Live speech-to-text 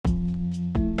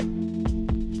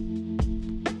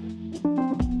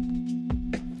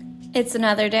It's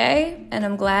another day, and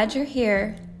I'm glad you're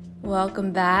here.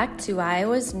 Welcome back to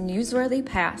Iowa's Newsworthy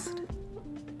Past.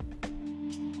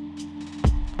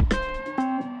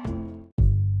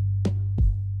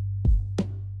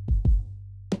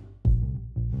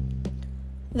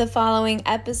 The following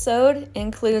episode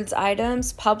includes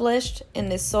items published in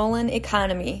the Solon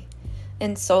Economy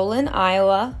in Solon,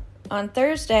 Iowa, on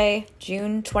Thursday,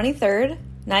 June 23rd,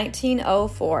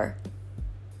 1904.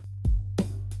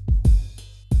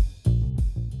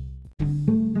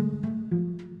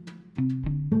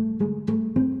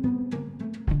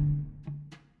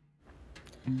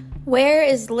 Where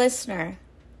is listener?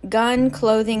 Gun,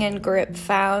 clothing, and grip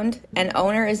found, and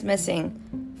owner is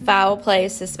missing. Foul play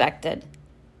suspected.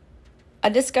 A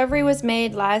discovery was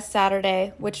made last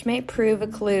Saturday, which may prove a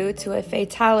clue to a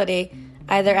fatality,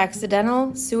 either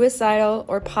accidental, suicidal,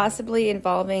 or possibly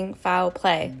involving foul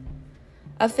play.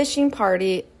 A fishing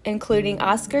party, including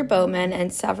Oscar Bowman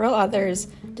and several others,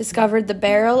 discovered the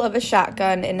barrel of a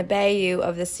shotgun in a bayou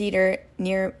of the Cedar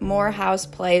near Morehouse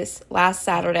Place last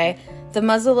Saturday, the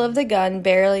muzzle of the gun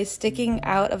barely sticking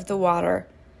out of the water.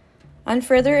 On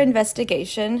further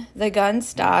investigation, the gun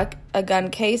stock, a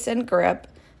gun case and grip,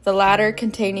 the latter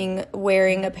containing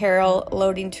wearing apparel,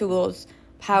 loading tools,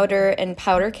 powder and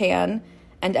powder can,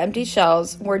 and empty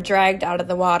shells, were dragged out of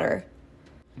the water.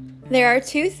 There are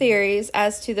two theories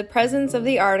as to the presence of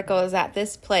the articles at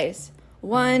this place.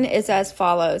 One is as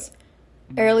follows.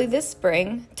 Early this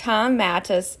spring, Tom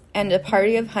Mattis and a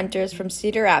party of hunters from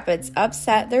Cedar Rapids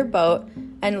upset their boat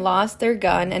and lost their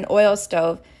gun and oil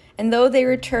stove, and though they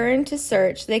returned to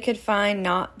search, they could find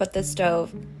naught but the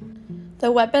stove.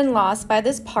 The weapon lost by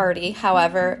this party,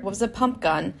 however, was a pump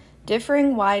gun,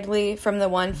 differing widely from the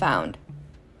one found.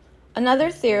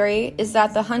 Another theory is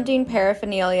that the hunting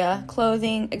paraphernalia,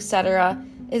 clothing, etc.,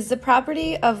 is the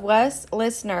property of Wes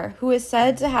Listener, who is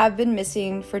said to have been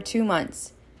missing for 2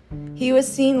 months. He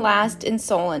was seen last in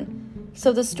Solon,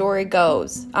 so the story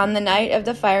goes, on the night of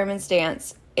the fireman's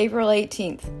dance, April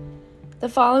 18th. The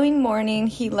following morning,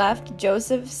 he left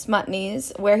Joseph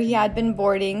Smutney's, where he had been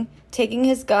boarding, taking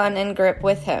his gun and grip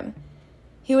with him.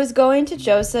 He was going to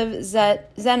Joseph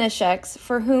Zenishek's,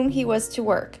 for whom he was to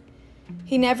work.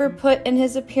 He never put in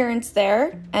his appearance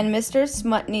there, and Mr.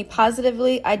 Smutney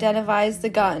positively identifies the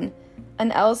gun,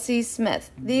 an L.C.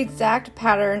 Smith, the exact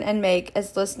pattern and make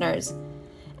as Listener's,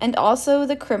 and also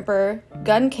the crimper,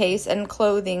 gun case, and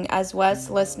clothing as Wes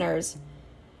Listener's.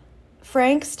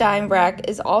 Frank Steinbreck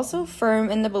is also firm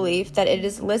in the belief that it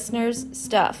is Listener's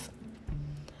stuff.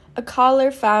 A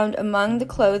collar found among the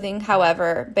clothing,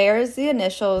 however, bears the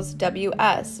initials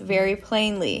W.S. very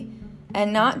plainly,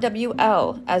 and not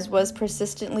W.L., as was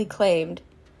persistently claimed.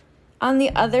 On the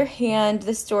other hand,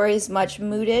 the story is much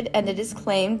mooted, and it is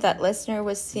claimed that Listener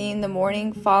was seen the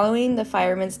morning following the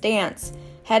fireman's dance,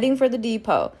 heading for the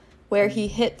depot, where he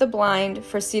hit the blind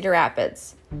for Cedar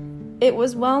Rapids. It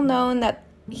was well known that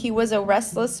he was a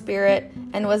restless spirit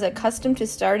and was accustomed to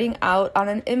starting out on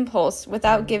an impulse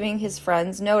without giving his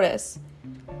friends notice.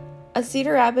 A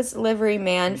Cedar Rapids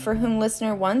liveryman for whom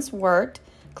Listener once worked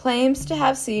claims to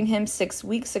have seen him 6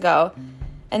 weeks ago,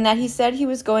 and that he said he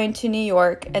was going to New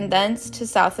York and thence to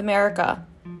South America.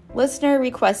 Listener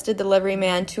requested the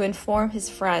liveryman to inform his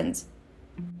friends.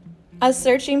 A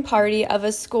searching party of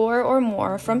a score or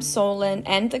more from Solon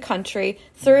and the country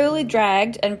thoroughly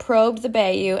dragged and probed the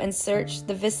bayou and searched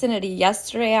the vicinity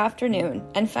yesterday afternoon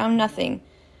and found nothing.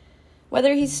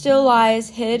 Whether he still lies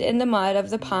hid in the mud of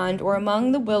the pond or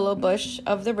among the willow bush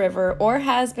of the river, or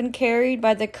has been carried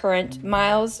by the current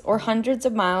miles or hundreds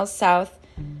of miles south,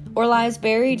 or lies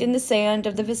buried in the sand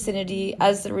of the vicinity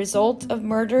as the result of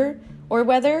murder, or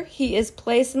whether he is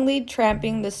placidly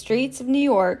tramping the streets of New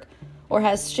York or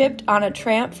has shipped on a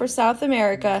tramp for South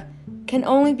America, can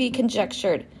only be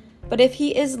conjectured. But if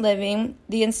he is living,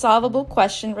 the insolvable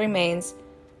question remains,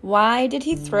 why did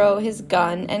he throw his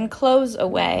gun and clothes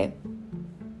away?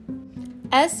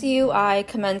 SUI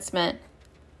commencement.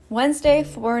 Wednesday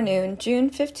forenoon, June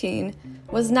 15,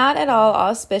 was not at all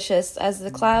auspicious as the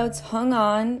clouds hung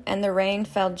on and the rain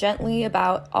fell gently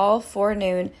about all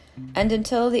forenoon and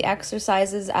until the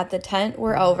exercises at the tent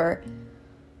were over.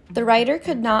 The writer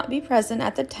could not be present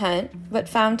at the tent, but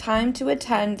found time to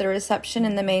attend the reception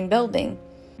in the main building.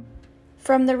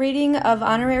 From the reading of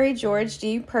Honorary George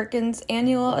D. Perkins'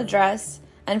 annual address,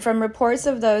 and from reports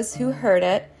of those who heard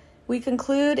it, we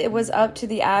conclude it was up to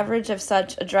the average of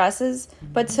such addresses,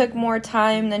 but took more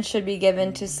time than should be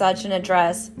given to such an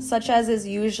address, such as is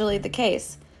usually the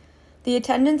case. The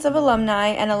attendance of alumni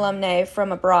and alumnae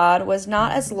from abroad was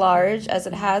not as large as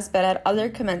it has been at other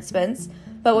commencements,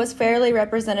 but was fairly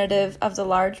representative of the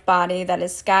large body that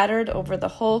is scattered over the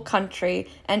whole country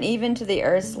and even to the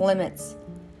earth's limits.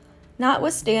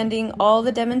 Notwithstanding all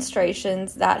the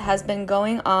demonstrations that has been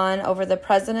going on over the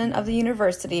president of the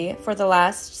university for the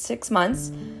last 6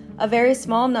 months, a very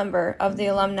small number of the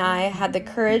alumni had the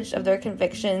courage of their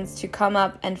convictions to come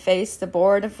up and face the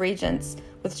Board of Regents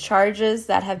with charges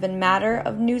that have been matter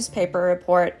of newspaper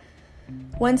report.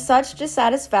 When such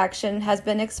dissatisfaction has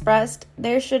been expressed,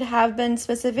 there should have been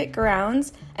specific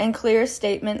grounds and clear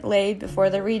statement laid before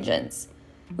the regents.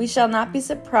 We shall not be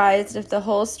surprised if the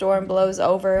whole storm blows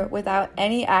over without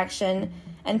any action,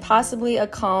 and possibly a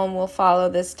calm will follow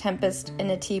this tempest in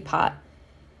a teapot.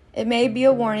 It may be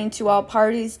a warning to all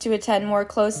parties to attend more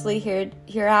closely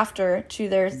hereafter to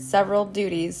their several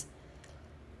duties.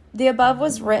 The above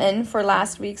was written for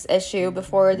last week's issue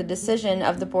before the decision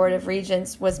of the Board of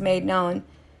Regents was made known.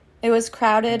 It was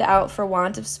crowded out for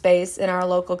want of space in our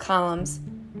local columns.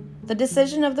 The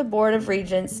decision of the Board of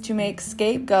Regents to make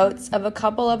scapegoats of a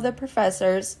couple of the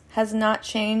professors has not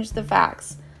changed the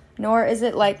facts, nor is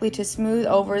it likely to smooth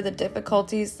over the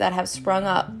difficulties that have sprung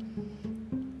up.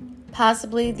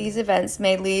 Possibly these events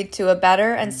may lead to a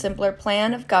better and simpler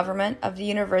plan of government of the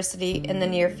university in the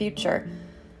near future.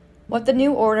 What the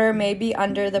new order may be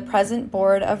under the present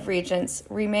Board of Regents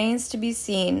remains to be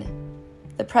seen.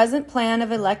 The present plan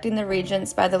of electing the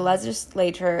regents by the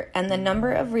legislature and the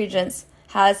number of regents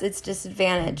has its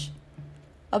disadvantage.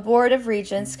 A Board of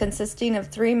Regents consisting of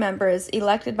 3 members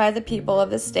elected by the people of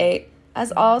the state,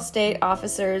 as all state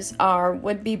officers are,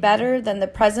 would be better than the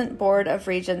present Board of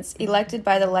Regents elected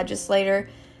by the legislature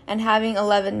and having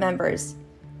 11 members.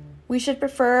 We should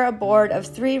prefer a board of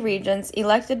 3 regents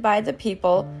elected by the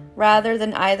people rather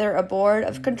than either a board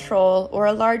of control or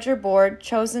a larger board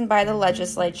chosen by the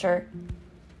legislature.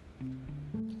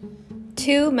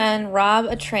 2 men rob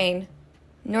a train.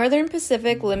 Northern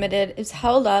Pacific Limited is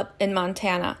held up in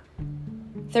Montana.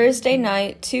 Thursday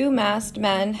night, 2 masked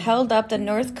men held up the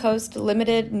North Coast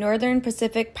Limited Northern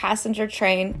Pacific passenger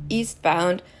train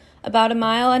eastbound about 1.5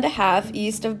 miles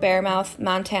east of Bearmouth,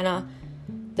 Montana.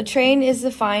 The train is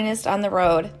the finest on the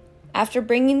road. After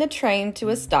bringing the train to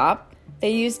a stop,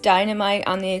 they used dynamite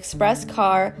on the express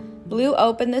car, blew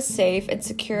open the safe, and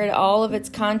secured all of its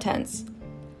contents.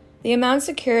 The amount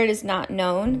secured is not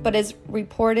known, but is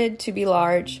reported to be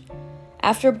large.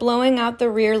 After blowing out the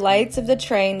rear lights of the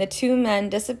train, the 2 men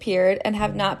disappeared and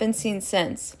have not been seen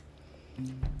since.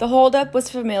 The holdup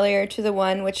was familiar to the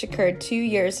one which occurred 2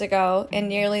 years ago in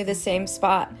nearly the same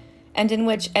spot, and in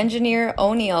which Engineer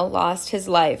O'Neill lost his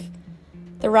life.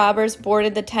 The robbers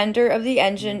boarded the tender of the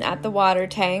engine at the water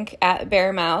tank at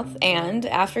Bearmouth and,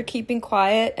 after keeping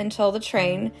quiet until the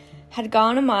train had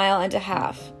gone 1.5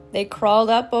 miles, they crawled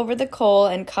up over the coal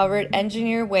and covered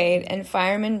Engineer Wade and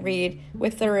Fireman Reed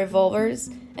with their revolvers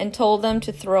and told them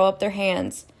to throw up their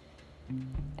hands.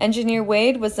 Engineer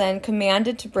Wade was then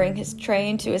commanded to bring his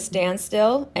train to a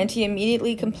standstill, and he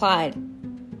immediately complied.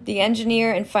 The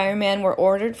engineer and fireman were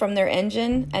ordered from their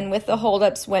engine and with the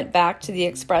holdups went back to the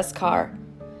express car.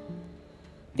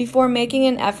 Before making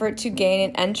an effort to gain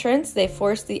an entrance, they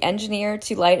forced the engineer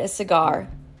to light a cigar.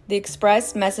 The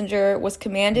express messenger was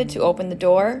commanded to open the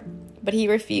door, but he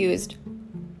refused.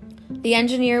 The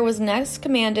engineer was next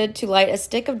commanded to light a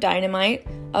stick of dynamite,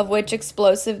 of which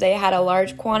explosive they had a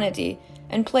large quantity,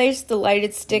 and placed the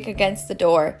lighted stick against the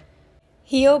door.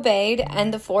 He obeyed,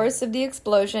 and the force of the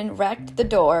explosion wrecked the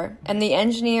door, and the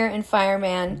engineer and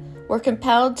fireman were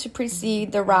compelled to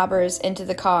precede the robbers into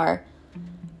the car.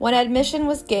 When admission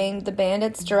was gained, the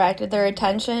bandits directed their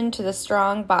attention to the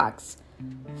strong box.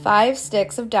 5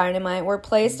 sticks of dynamite were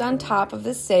placed on top of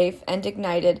the safe and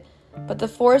ignited, but the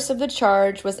force of the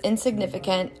charge was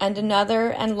insignificant, and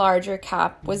another and larger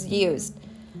cap was used.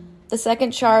 The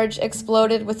second charge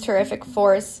exploded with terrific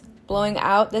force, blowing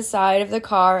out the side of the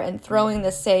car and throwing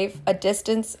the safe a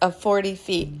distance of 40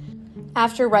 feet.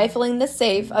 After rifling the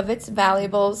safe of its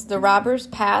valuables, the robbers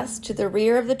passed to the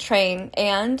rear of the train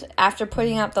and, after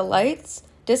putting out the lights,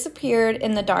 disappeared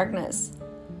in the darkness.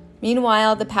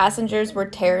 Meanwhile, the passengers were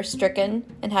terror-stricken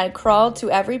and had crawled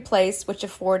to every place which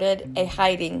afforded a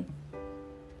hiding.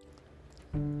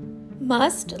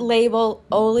 Must label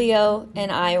oleo in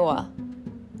Iowa.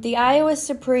 The Iowa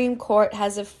Supreme Court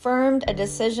has affirmed a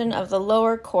decision of the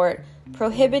lower court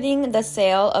prohibiting the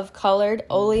sale of colored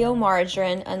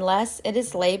oleomargarine unless it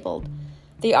is labeled.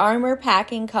 The Armour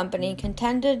Packing Company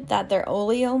contended that their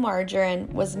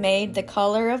oleomargarine was made the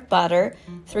color of butter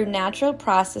through natural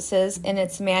processes in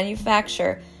its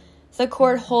manufacture. The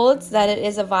court holds that it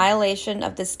is a violation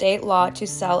of the state law to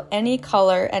sell any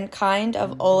color and kind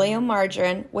of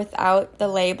oleomargarine without the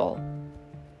label.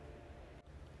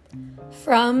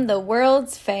 From the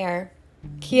World's Fair,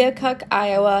 Keokuk,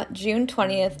 Iowa, June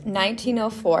 20th,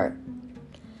 1904.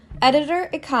 Editor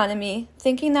Economy,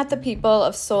 thinking that the people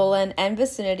of Solon and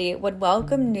vicinity would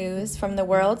welcome news from the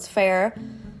World's Fair,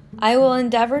 I will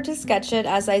endeavor to sketch it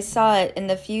as I saw it in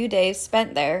the few days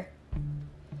spent there.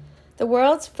 The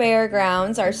World's Fair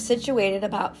grounds are situated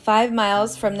about 5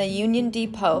 miles from the Union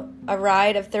Depot, a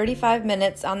ride of 35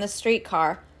 minutes on the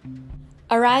streetcar.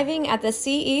 Arriving at the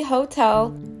CE Hotel,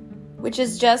 which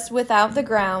is just without the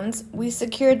grounds, we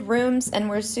secured rooms and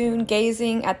were soon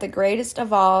gazing at the greatest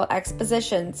of all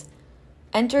expositions.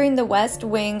 Entering the west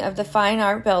wing of the Fine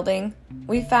Art Building,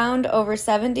 we found over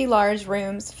 70 large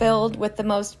rooms filled with the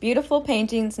most beautiful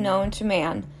paintings known to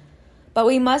man. But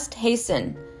we must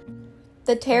hasten.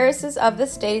 The terraces of the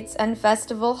States and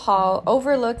Festival Hall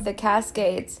overlook the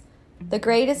Cascades, the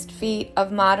greatest feat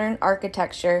of modern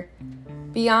architecture.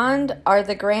 Beyond are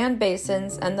the grand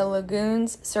basins and the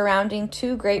lagoons surrounding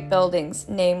two great buildings,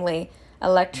 namely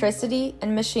electricity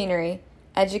and machinery,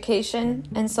 education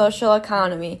and social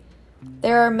economy.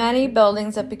 There are many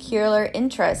buildings of peculiar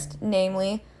interest,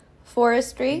 namely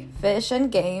forestry, fish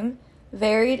and game,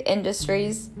 varied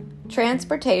industries,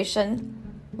 transportation,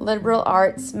 liberal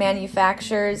arts,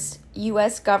 manufactures,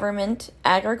 U.S. government,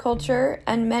 agriculture,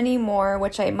 and many more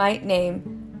which I might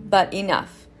name, but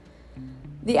enough.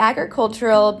 The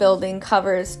agricultural building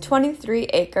covers 23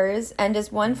 acres and is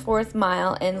 1/4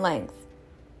 mile in length.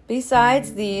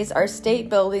 Besides these are state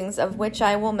buildings of which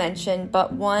I will mention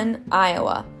but one,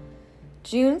 Iowa.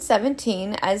 June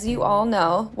 17, as you all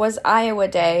know, was Iowa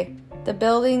Day. The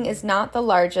building is not the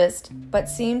largest, but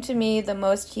seemed to me the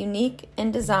most unique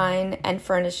in design and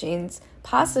furnishings,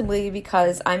 possibly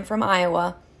because I'm from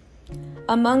Iowa.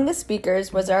 Among the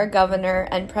speakers was our governor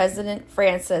and President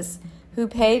Francis, who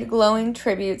paid glowing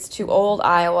tributes to old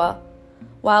Iowa.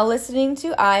 While listening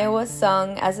to Iowa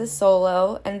sung as a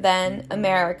solo and then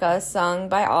America sung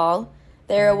by all,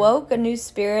 there awoke a new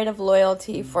spirit of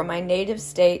loyalty for my native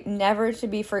state never to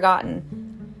be forgotten.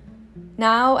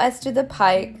 Now, as to the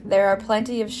Pike, there are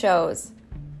plenty of shows.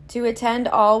 To attend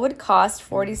all would cost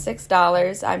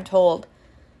 $46, I'm told,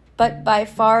 but by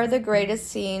far the greatest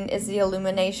scene is the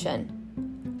illumination.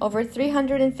 Over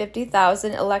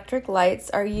 350,000 electric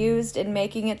lights are used in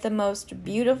making it the most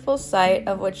beautiful sight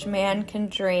of which man can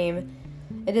dream.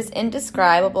 It is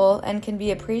indescribable and can be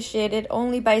appreciated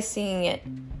only by seeing it.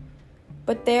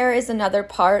 But there is another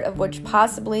part of which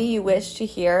possibly you wish to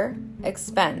hear: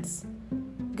 expense.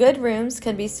 Good rooms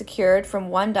can be secured from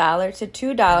 $1 to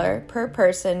 $2 per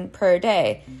person per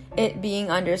day, it being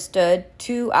understood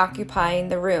two occupying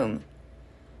the room.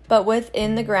 But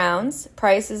within the grounds,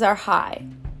 prices are high.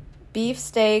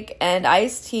 Beefsteak and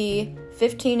iced tea,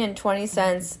 15 and 20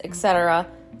 cents, etc.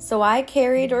 So I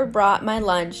carried or brought my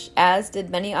lunch, as did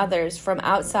many others, from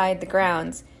outside the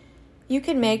grounds. You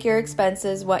can make your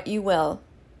expenses what you will.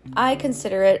 I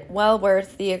consider it well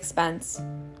worth the expense.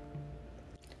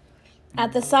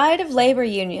 At the side of labor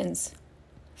unions,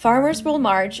 farmers will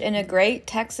march in a great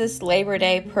Texas Labor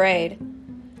Day parade.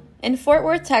 In Fort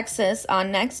Worth, Texas,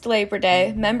 on next Labor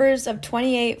Day, members of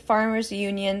 28 farmers'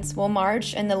 unions will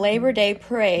march in the Labor Day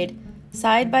parade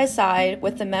side by side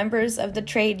with the members of the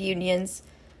trade unions.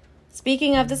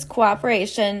 Speaking of this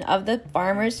cooperation of the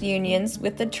farmers' unions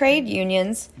with the trade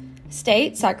unions,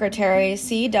 State Secretary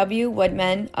C.W.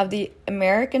 Woodman of the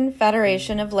American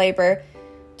Federation of Labor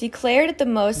declared it the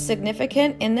most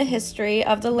significant in the history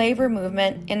of the labor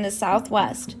movement in the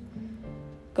Southwest.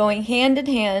 Going hand in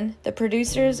hand, the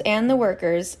producers and the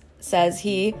workers, says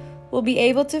he, will be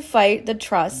able to fight the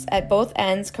trusts at both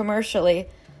ends commercially,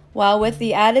 while with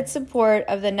the added support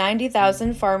of the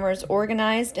 90,000 farmers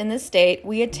organized in the state,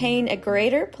 we attain a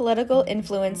greater political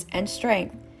influence and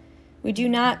strength. We do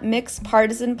not mix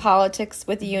partisan politics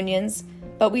with unions,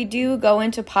 but we do go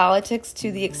into politics to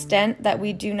the extent that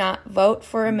we do not vote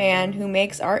for a man who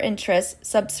makes our interests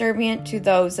subservient to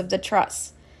those of the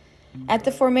trusts. At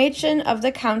the formation of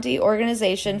the county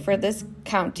organization for this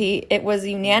county, it was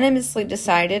unanimously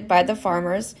decided by the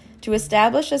farmers to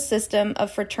establish a system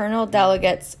of fraternal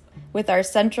delegates with our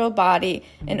central body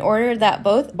in order that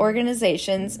both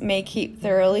organizations may keep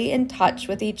thoroughly in touch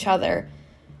with each other,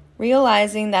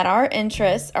 realizing that our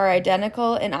interests are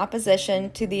identical in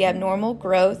opposition to the abnormal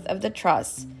growth of the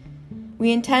trusts.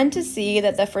 We intend to see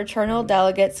that the fraternal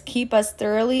delegates keep us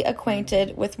thoroughly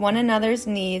acquainted with one another's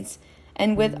needs,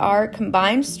 and with our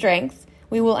combined strength,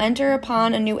 we will enter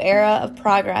upon a new era of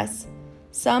progress.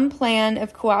 Some plan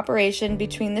of cooperation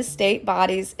between the state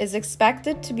bodies is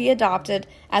expected to be adopted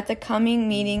at the coming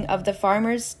meeting of the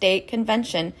Farmers' State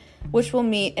Convention, which will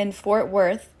meet in Fort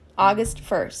Worth, August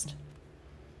 1st.